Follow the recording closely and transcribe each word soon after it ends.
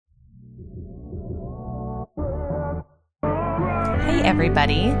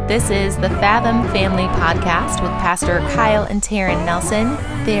everybody. This is the Fathom Family Podcast with Pastor Kyle and Taryn Nelson.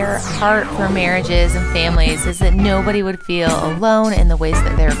 Their heart for marriages and families is that nobody would feel alone in the ways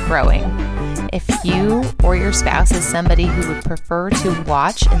that they're growing. If you or your spouse is somebody who would prefer to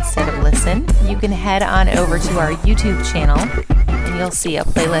watch instead of listen, you can head on over to our YouTube channel and you'll see a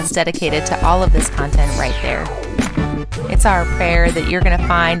playlist dedicated to all of this content right there. It's our prayer that you're going to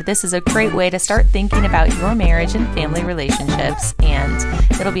find this is a great way to start thinking about your marriage and family relationships, and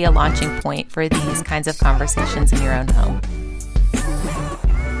it'll be a launching point for these kinds of conversations in your own home.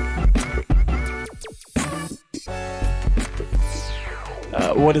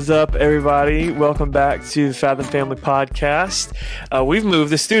 What is up, everybody? Welcome back to the Fathom Family Podcast. We've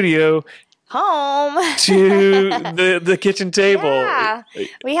moved the studio home to the kitchen table. Yeah,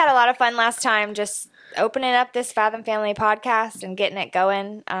 we had a lot of fun last time just opening up this Fathom Family Podcast and getting it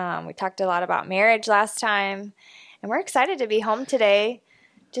going. We talked a lot about marriage last time, and we're excited to be home today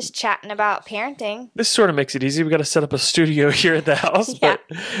just chatting about parenting. This sort of makes it easy. We got to set up a studio here at the house, but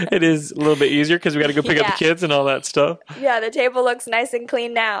it is a little bit easier because we got to go pick up the kids and all that stuff. Yeah, the table looks nice and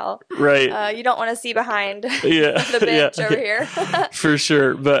clean now. Right. You don't want to see behind the bench over here. For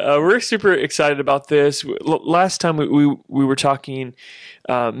sure. But we're super excited about this. Last time we were talking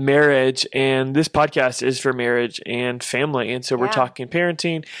marriage, and this podcast is for marriage and family. And so we're talking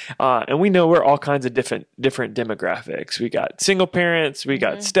parenting, and we know we're all kinds of different demographics. We got single parents, we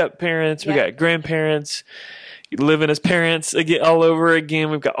got step parents, we got grandparents, living as parents again, all over again.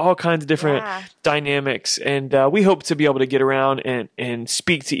 We've got all kinds of different dynamics, and we hope to be able to get around and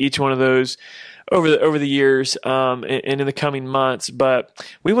speak to each one of those over the years and in the coming months. But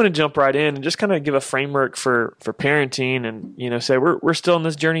we want to jump right in and just kind of give a framework for parenting, and say we're still in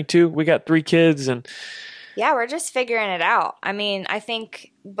this journey too. We got 3 kids, and we're just figuring it out. I mean, I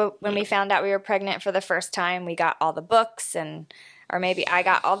think when we found out we were pregnant for the first time, we got all the books, or maybe I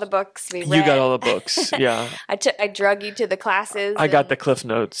got all the books. We read. You got all the books, yeah. I drug you to the classes. I got the Cliff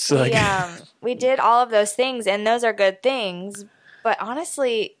Notes. We did all of those things, and those are good things. But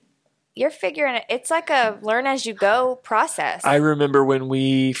honestly, you're figuring it. It's like a learn as you go process. I remember when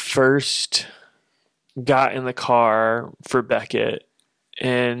we first got in the car for Beckett,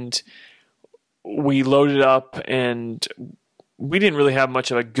 and we loaded up, and we didn't really have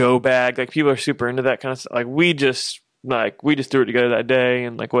much of a go bag. Like, people are super into that kind of stuff. Like, we just threw it together that day,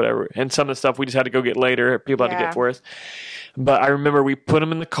 and whatever. And some of the stuff we just had to go get later. People had to get for us. But I remember we put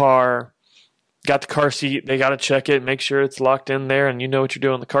them in the car, got the car seat. They got to check it, make sure it's locked in there, and you know what you're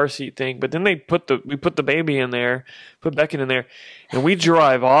doing, the car seat thing. But then we put the baby in there, put Beckett in there, and we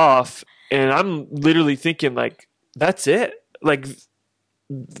drive off. And I'm literally thinking, that's it.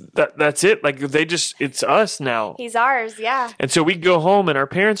 That's it. It's us now. He's ours, yeah. And so we go home, and our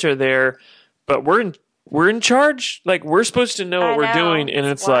parents are there, but we're in charge. We're supposed to know what we're doing, and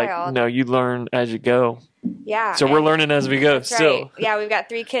it's wild. no, you learn as you go. Yeah. So we're learning as we go. That's right. Yeah, we've got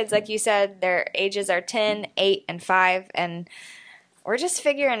 3 kids, like you said. Their ages are 10, 8, and 5, and we're just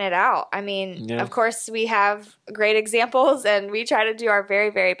figuring it out. I mean, of course, we have great examples, and we try to do our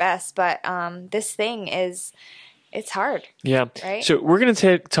very, very best, but this thing it's hard. Yeah. Right? So we're going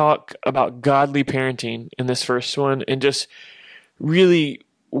to talk about godly parenting in this first one, and just really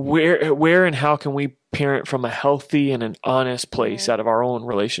where and how can we parent from a healthy and an honest place out of our own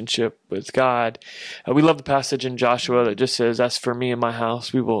relationship with God. We love the passage in Joshua that just says, "As for me and my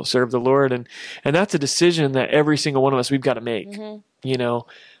house, we will serve the Lord." And that's a decision that every single one of us, we've got to make.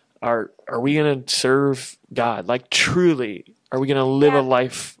 Are we going to serve God? Truly, are we going to live a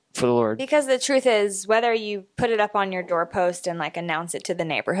life for the Lord? Because the truth is, whether you put it up on your doorpost and announce it to the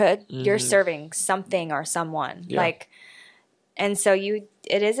neighborhood, you're serving something or someone. And so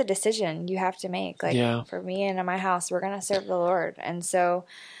it is a decision you have to make. For me and in my house, we're going to serve the Lord. And so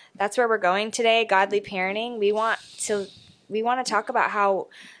that's where we're going today. Godly parenting. We want to talk about how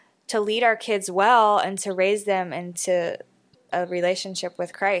to lead our kids well and to raise them into a relationship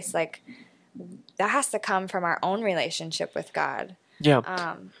with Christ. That has to come from our own relationship with God.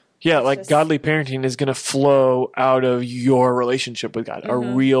 Yeah. Godly parenting is going to flow out of your relationship with God, a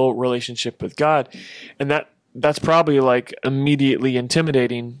real relationship with God. And that's probably immediately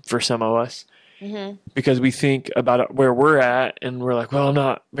intimidating for some of us, because we think about where we're at, and we're well, I'm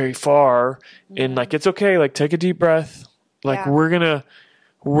not very far, and it's okay. Take a deep breath. We're going to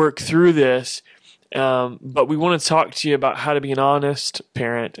work through this. But we want to talk to you about how to be an honest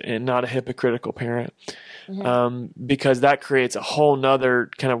parent and not a hypocritical parent. Because that creates a whole nother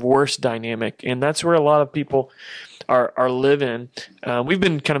kind of worse dynamic. And that's where a lot of people are living. We've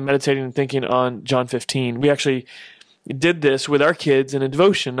been kind of meditating and thinking on John 15. We actually, did this with our kids in a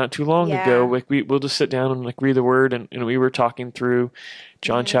devotion not too long ago. Like we'll just sit down and like read the word, and we were talking through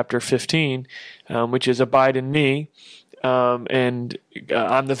John chapter 15, which is abide in me. And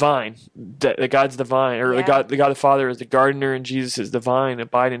I'm the vine, that God's the vine, or the God the Father is the gardener, and Jesus is the vine.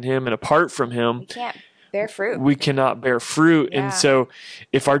 Abide in him, and apart from him, we can't bear fruit. We cannot bear fruit. And so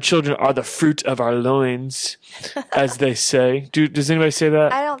if our children are the fruit of our loins, as they say, does anybody say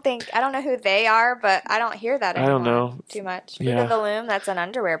that? I don't know who they are, but I don't hear that anymore. I don't know. Too much. Fruit of the Loom, that's an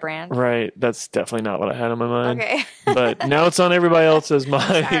underwear brand. Right. That's definitely not what I had in my mind. Okay. But now it's on everybody else's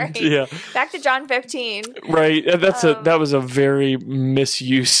mind. Sorry. Yeah. Back to John 15. Right. That was a very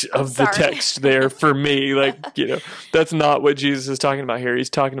misuse of the text there for me. Like, that's not what Jesus is talking about here. He's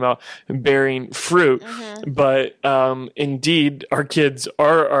talking about bearing fruit. But indeed, our kids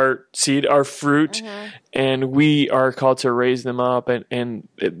are our seed, our fruit, and we are called to raise them up. And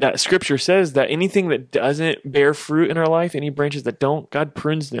that scripture says that anything that doesn't bear fruit in our life, any branches that don't, God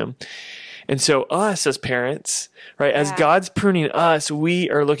prunes them. And so us as parents, right, as God's pruning us, we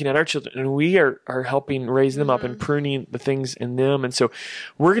are looking at our children and we are helping raise them up and pruning the things in them. And so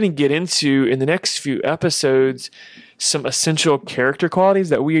we're going to get into, in the next few episodes, some essential character qualities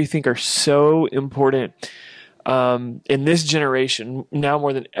that we think are so important in this generation, now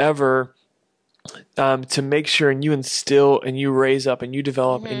more than ever, to make sure and you instill and you raise up and you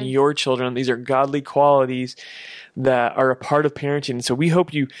develop in your children. These are godly qualities that are a part of parenting. So we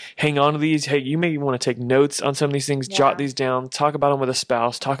hope you hang on to these. Hey, you may want to take notes on some of these things, jot these down, talk about them with a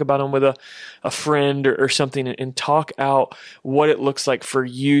spouse, talk about them with a friend or something, and talk out what it looks like for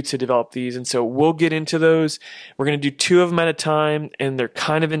you to develop these. And so we'll get into those. We're going to do 2 of them at a time, and they're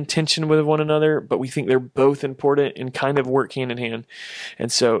kind of in tension with one another, but we think they're both important and kind of work hand in hand.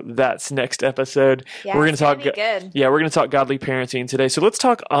 And so that's next episode. Yeah, we're going to talk good. Yeah, we're going to talk godly parenting today. So let's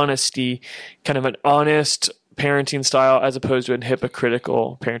talk honesty, kind of an honest parenting style as opposed to a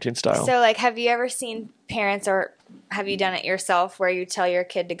hypocritical parenting style. So, like, have you ever seen parents, or have you done it yourself, where you tell your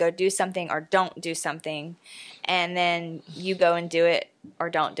kid to go do something or don't do something, and then you go and do it or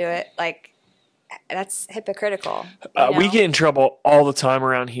don't do it? Like, that's hypocritical. We get in trouble all the time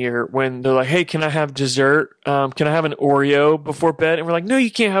around here when they're like, hey, can I have dessert? Can I have an Oreo before bed? And we're like, no,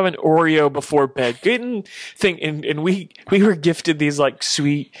 you can't have an Oreo before bed. Good thing. And we were gifted these like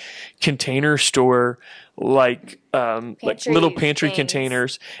sweet Container Store like little pantry things.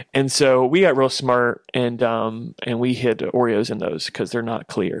 Containers, and so we got real smart and we hid Oreos in those because they're not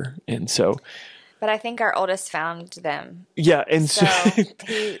clear, and so. But I think our oldest found them. Yeah, and so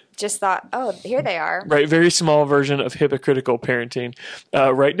he just thought, oh, here they are. Right, very small version of hypocritical parenting.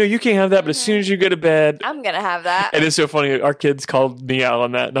 Right, no, you can't have that, but as soon as you go to bed... I'm going to have that. And it's so funny, our kids called me out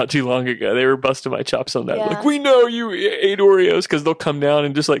on that not too long ago. They were busting my chops on that. Yeah. Like, we know you ate Oreos, because they'll come down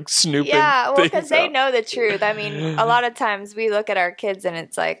and just like snoop. Yeah, well, because they know the truth. I mean, a lot of times we look at our kids and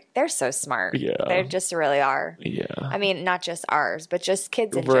it's like, they're so smart. Yeah. They just really are. Yeah. I mean, not just ours, but just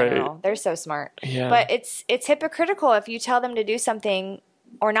kids in general. They're so smart. Yeah. But it's hypocritical if you tell them to do something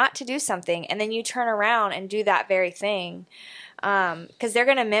or not to do something, and then you turn around and do that very thing, because they're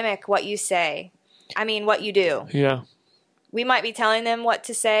going to mimic what you say. I mean, what you do. Yeah. We might be telling them what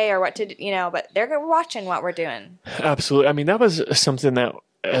to say or what to, but they're watching what we're doing. Absolutely. I mean, that was something that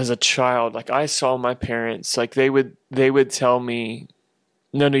as a child, like I saw my parents, like they would tell me,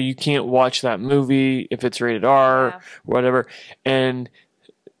 no, you can't watch that movie if it's rated R or whatever. And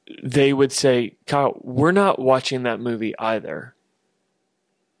they would say, Kyle, we're not watching that movie either.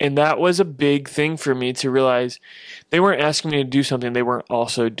 And that was a big thing for me to realize they weren't asking me to do something they weren't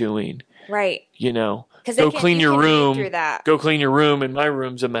also doing. Right. Go clean your room. Go clean your room, and my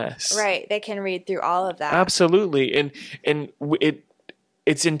room's a mess. Right. They can read through all of that. Absolutely. And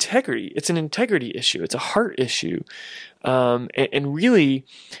it's integrity. It's an integrity issue. It's a heart issue. And really,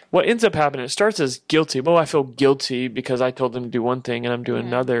 what ends up happening, it starts as guilty. Well, I feel guilty because I told them to do one thing and I'm doing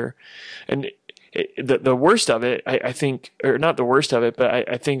another. And the worst of it, I think, or not the worst of it, but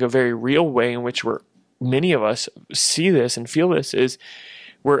I think a very real way in which many of us see this and feel this is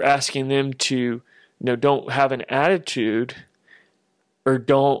we're asking them to, don't have an attitude or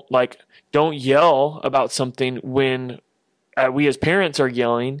don't yell about something when we as parents are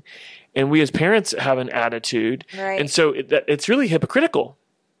yelling. And we as parents have an attitude. Right. And so it's really hypocritical.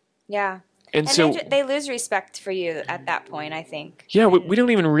 Yeah. And so they lose respect for you at that point, I think. Yeah, we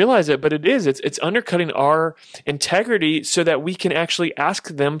don't even realize it, but it is. It's undercutting our integrity so that we can actually ask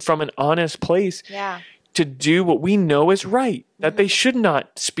them from an honest place to do what we know is right, that they should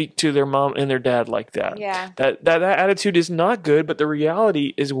not speak to their mom and their dad like that. Yeah. That attitude is not good, but the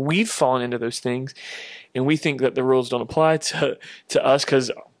reality is we've fallen into those things, and we think that the rules don't apply to us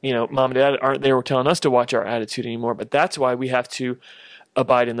because, mom and dad aren't there telling us to watch our attitude anymore. But that's why we have to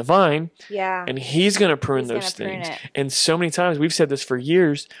abide in the vine. Yeah. And he's going to prune those things. And so many times, we've said this for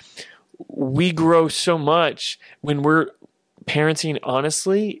years, we grow so much when we're parenting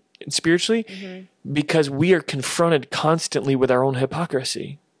honestly and spiritually because we are confronted constantly with our own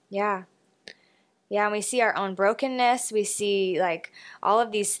hypocrisy. Yeah. Yeah, and we see our own brokenness. We see like all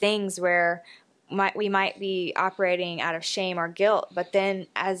of these things where we might be operating out of shame or guilt, but then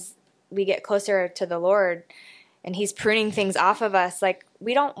as we get closer to the Lord and he's pruning things off of us, like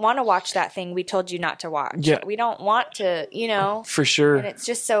we don't want to watch that thing we told you not to watch. Yeah. We don't want to, For sure. And it's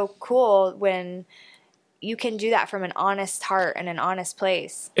just so cool when you can do that from an honest heart and an honest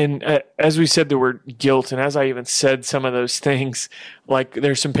place. And as we said the word guilt, and as I even said some of those things, like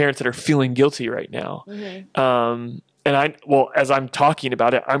there's some parents that are feeling guilty right now. And as I'm talking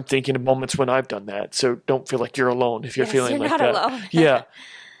about it, I'm thinking of moments when I've done that. So don't feel like you're alone if you're feeling you're like not that. Alone. Yeah.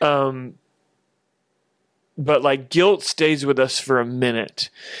 But like guilt stays with us for a minute,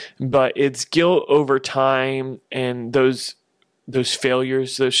 but it's guilt over time and those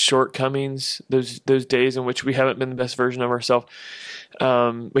failures, those shortcomings, those days in which we haven't been the best version of ourselves.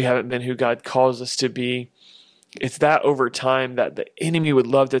 We haven't been who God calls us to be. It's that over time that the enemy would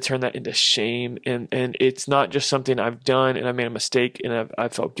love to turn that into shame. And it's not just something I've done and I made a mistake and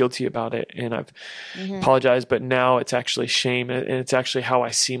I've felt guilty about it and I've apologized, but now it's actually shame and it's actually how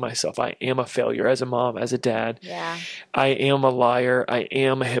I see myself. I am a failure as a mom, as a dad. Yeah. I am a liar. I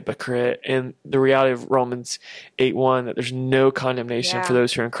am a hypocrite. And the reality of Romans 8:1, that there's no condemnation for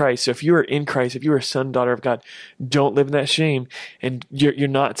those who are in Christ. So if you are in Christ, if you are a son, daughter of God, don't live in that shame and you're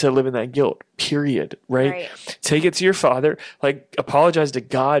not to live in that guilt. Period. Right? Take it to your father, like apologize to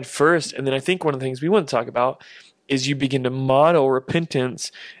God first. And then I think one of the things we want to talk about is you begin to model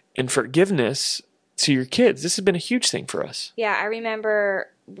repentance and forgiveness to your kids. This has been a huge thing for us. Yeah. I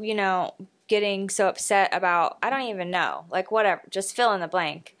remember, getting so upset about, I don't even know, like whatever, just fill in the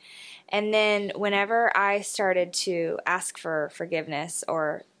blank. And then whenever I started to ask for forgiveness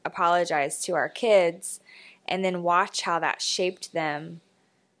or apologize to our kids and then watch how that shaped them,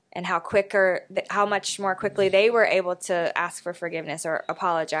 and how much more quickly they were able to ask for forgiveness or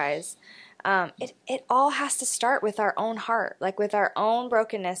apologize. It all has to start with our own heart, like with our own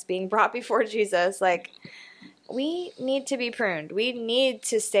brokenness being brought before Jesus. Like we need to be pruned. We need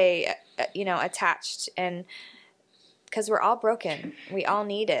to stay, attached, and because we're all broken, we all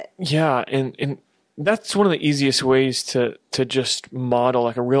need it. Yeah, and that's one of the easiest ways to just model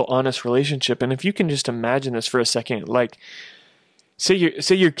like a real honest relationship. And if you can just imagine this for a second, like. Say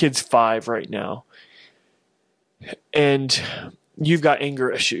your kid's 5 right now, and you've got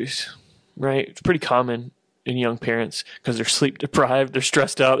anger issues, right? It's pretty common in young parents because they're sleep deprived, they're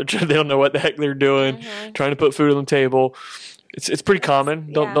stressed out, they don't know what the heck they're doing, trying to put food on the table. It's pretty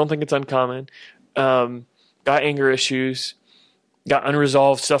common. Don't think it's uncommon. Got anger issues, got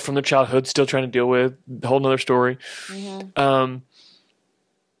unresolved stuff from their childhood, still trying to deal with. A whole nother story.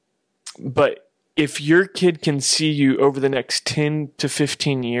 But if your kid can see you over the next 10 to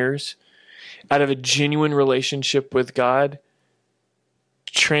 15 years out of a genuine relationship with God,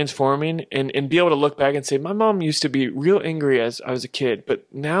 transforming and be able to look back and say, my mom used to be real angry as I was a kid, but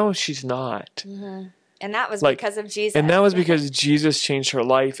now she's not. And that was because of Jesus. And that was because Jesus changed her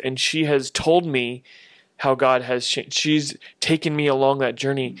life, and she has told me how God has changed. She's taken me along that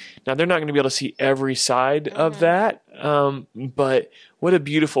journey. Now, they're not going to be able to see every side of that, but what a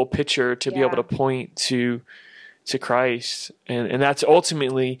beautiful picture to be able to point to Christ. And that's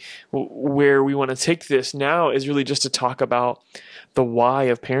ultimately where we want to take this now, is really just to talk about the why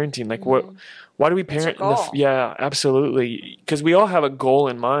of parenting. Like why do we parent? Yeah, absolutely. Because we all have a goal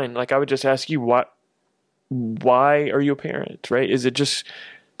in mind. Like I would just ask you, why are you a parent, right? Is it just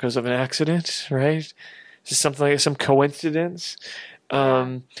because of an accident, right? Is it something like some coincidence?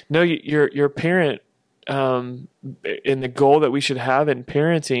 No, you're a parent. And the goal that we should have in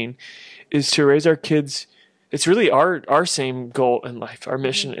parenting is to raise our kids. It's really our same goal in life. Our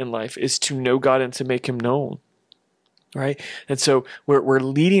mission in life is to know God and to make him known. Right. And so we're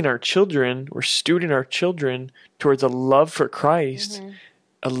leading our children, we're stewarding our children towards a love for Christ,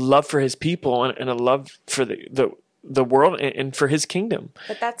 a love for his people, and a love for the world and for his kingdom.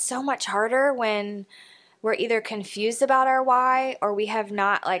 But that's so much harder when we're either confused about our why, or we have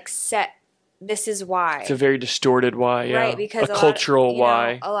not set, this is why. It's a very distorted why, yeah. Right, because a cultural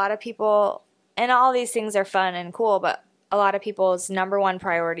why. A lot of people, and all these things are fun and cool, but a lot of people's number one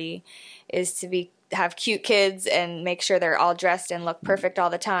priority is to be have cute kids and make sure they're all dressed and look perfect all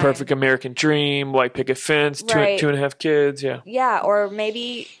the time. Perfect American dream, white picket fence, right. 2.5 kids. Yeah. Yeah. Or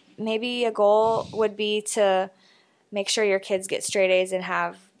maybe a goal would be to make sure your kids get straight A's and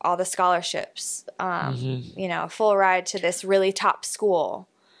have all the scholarships, you know, full ride to this really top school,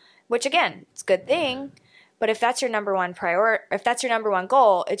 which again, it's a good thing. But if that's your number one if that's your number one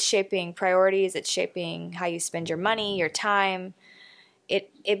goal, it's shaping priorities. It's shaping how you spend your money, your time.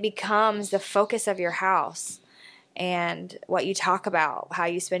 It becomes the focus of your house and what you talk about, how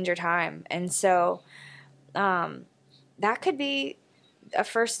you spend your time. And so that could be a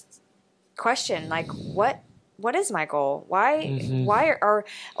first question, like what is my goal? Why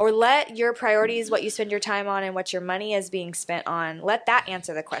or let your priorities, what you spend your time on and what your money is being spent on, let that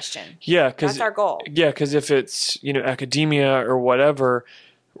answer the question. Yeah, because that's our goal. Yeah, because if it's, you know, academia or whatever,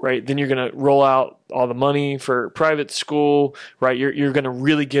 right, then you're going to roll out all the money for private school, right? You're going to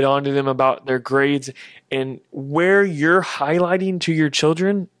really get onto them about their grades, and where you're highlighting to your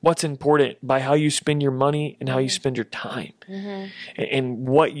children what's important by how you spend your money and how you spend your time, and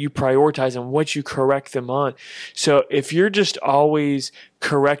what you prioritize and what you correct them on. So if you're just always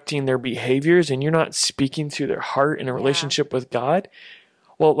correcting their behaviors and you're not speaking to their heart in a relationship with God,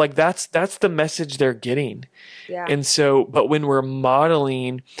 well, like that's the message they're getting. Yeah. And so, but when we're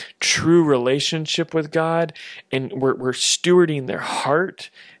modeling true relationship with God and we're stewarding their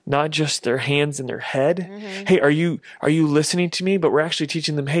heart, not just their hands and their head. Hey, are you listening to me? But we're actually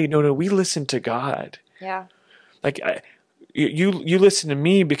teaching them, hey, no, we listen to God. Yeah. Like you listen to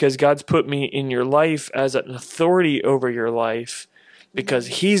me because God's put me in your life as an authority over your life because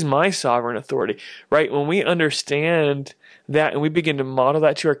He's my sovereign authority, right? When we understand that and we begin to model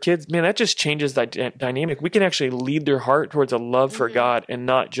that to our kids, man, that just changes that dynamic. We can actually lead their heart towards a love for God and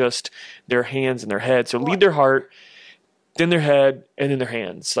not just their hands and their head. So lead their heart, then their head, and then their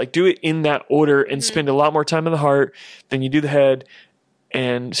hands. Like do it in that order and spend a lot more time in the heart than you do the head,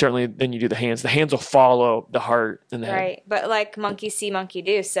 and certainly then you do the hands. The hands will follow the heart and the head. Right, but like monkey see, monkey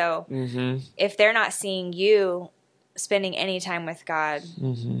do. So if they're not seeing you spending any time with God,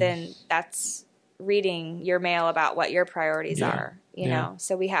 then that's reading your mail about what your priorities are, you know?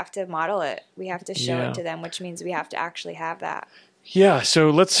 So we have to model it. We have to show it to them, which means we have to actually have that. Yeah.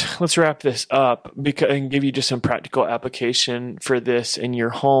 So let's wrap this up and give you just some practical application for this in your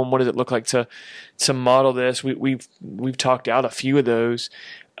home. What does it look like to model this? We've talked out a few of those.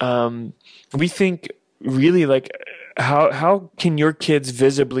 We think really like, how can your kids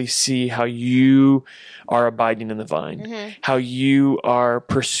visibly see how you are abiding in the vine, how you are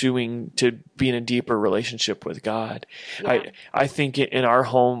pursuing to be in a deeper relationship with God? I think in our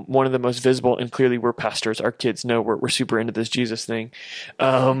home, one of the most visible, and clearly we're pastors, our kids know we're super into this Jesus thing.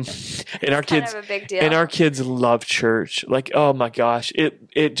 And our kids, kind of a big deal. And our kids love church. Like, oh my gosh,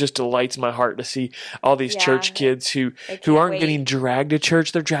 it just delights my heart to see all these church kids who aren't getting dragged to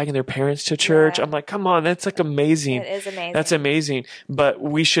church. They're dragging their parents to church. I'm like, come on, that's like amazing. It is amazing. That's amazing. But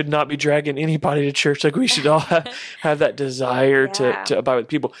we should not be dragging anybody to church. Like we should all have that desire to abide with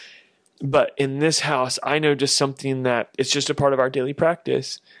people. But in this house, I know just something that it's just a part of our daily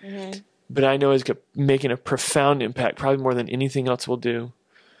practice. But I know is making a profound impact, probably more than anything else will do.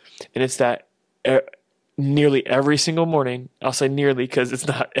 And it's that nearly every single morning, I'll say nearly because it's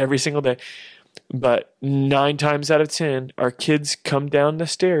not every single day, but 9 times out of 10, our kids come down the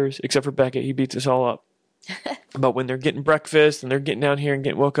stairs, except for Beckett. He beats us all up. But when they're getting breakfast and they're getting down here and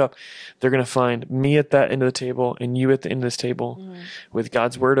getting woke up, they're going to find me at that end of the table and you at the end of this table with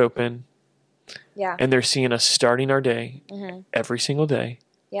God's word open. Yeah. And they're seeing us starting our day every single day,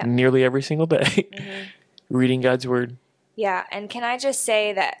 nearly every single day, reading God's word. Yeah. And can I just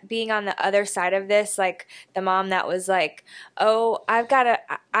say that being on the other side of this, like the mom that was like, oh,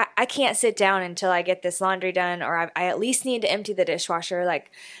 I can't sit down until I get this laundry done, or I at least need to empty the dishwasher. Like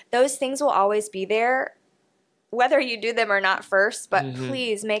those things will always be there, whether you do them or not first, but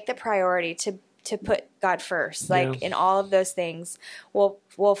please make the priority to put God first. Like in all of those things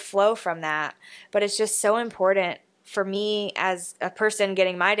will flow from that. But it's just so important for me as a person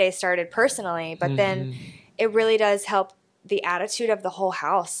getting my day started personally, but then it really does help the attitude of the whole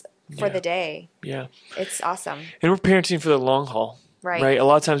house for the day. Yeah. It's awesome. And we're parenting for the long haul. Right. A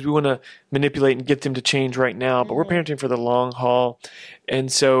lot of times we want to manipulate and get them to change right now, but we're parenting for the long haul.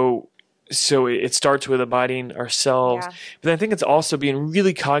 And so it starts with abiding ourselves. Yeah. But I think it's also being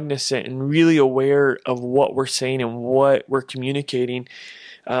really cognizant and really aware of what we're saying and what we're communicating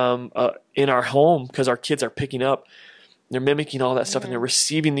in our home, because our kids are picking up. They're mimicking all that stuff and they're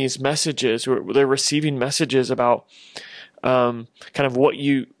receiving these messages. They're receiving messages about kind of what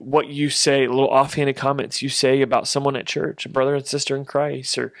you say, little offhanded comments you say about someone at church, a brother and sister in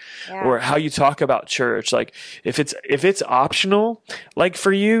Christ, or how you talk about church. Like if it's optional, like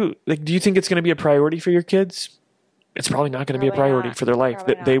for you, like, do you think it's going to be a priority for your kids? It's probably not going to be a priority for their life.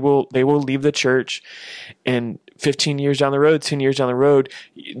 That they will leave the church, and 15 years down the road, 10 years down the road,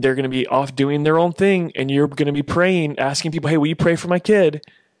 they're going to be off doing their own thing, and you're going to be praying, asking people, "Hey, will you pray for my kid?"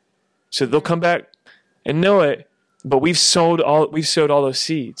 So they'll come back and know it. But we've sowed all those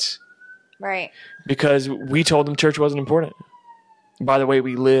seeds, right? Because we told them church wasn't important by the way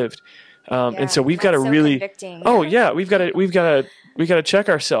we lived, and so we've got to really. Convicting. Oh yeah, we've got to check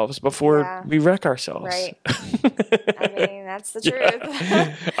ourselves before we wreck ourselves. Right. I mean, that's the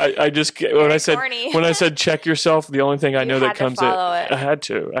truth. I just when I said check yourself, the only thing I know that comes in. I had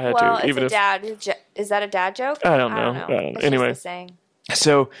to. Even if dad, is that a dad joke? I don't know. It's anyway. Just the saying.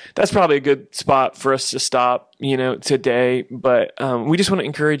 So that's probably a good spot for us to stop, today. But we just want to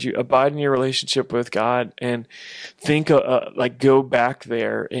encourage you, abide in your relationship with God and think, go back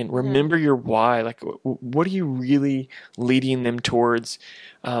there and remember your why. Like, what are you really leading them towards?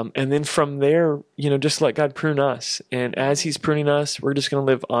 And then from there, just let God prune us. And as he's pruning us, we're just going to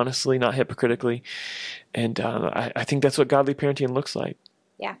live honestly, not hypocritically. And I think that's what godly parenting looks like.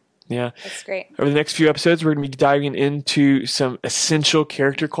 Yeah. That's great. Over the next few episodes, we're going to be diving into some essential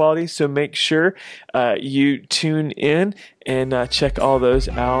character qualities. So make sure you tune in and check all those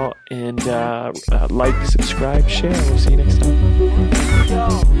out and like, subscribe, share. We'll see you next time.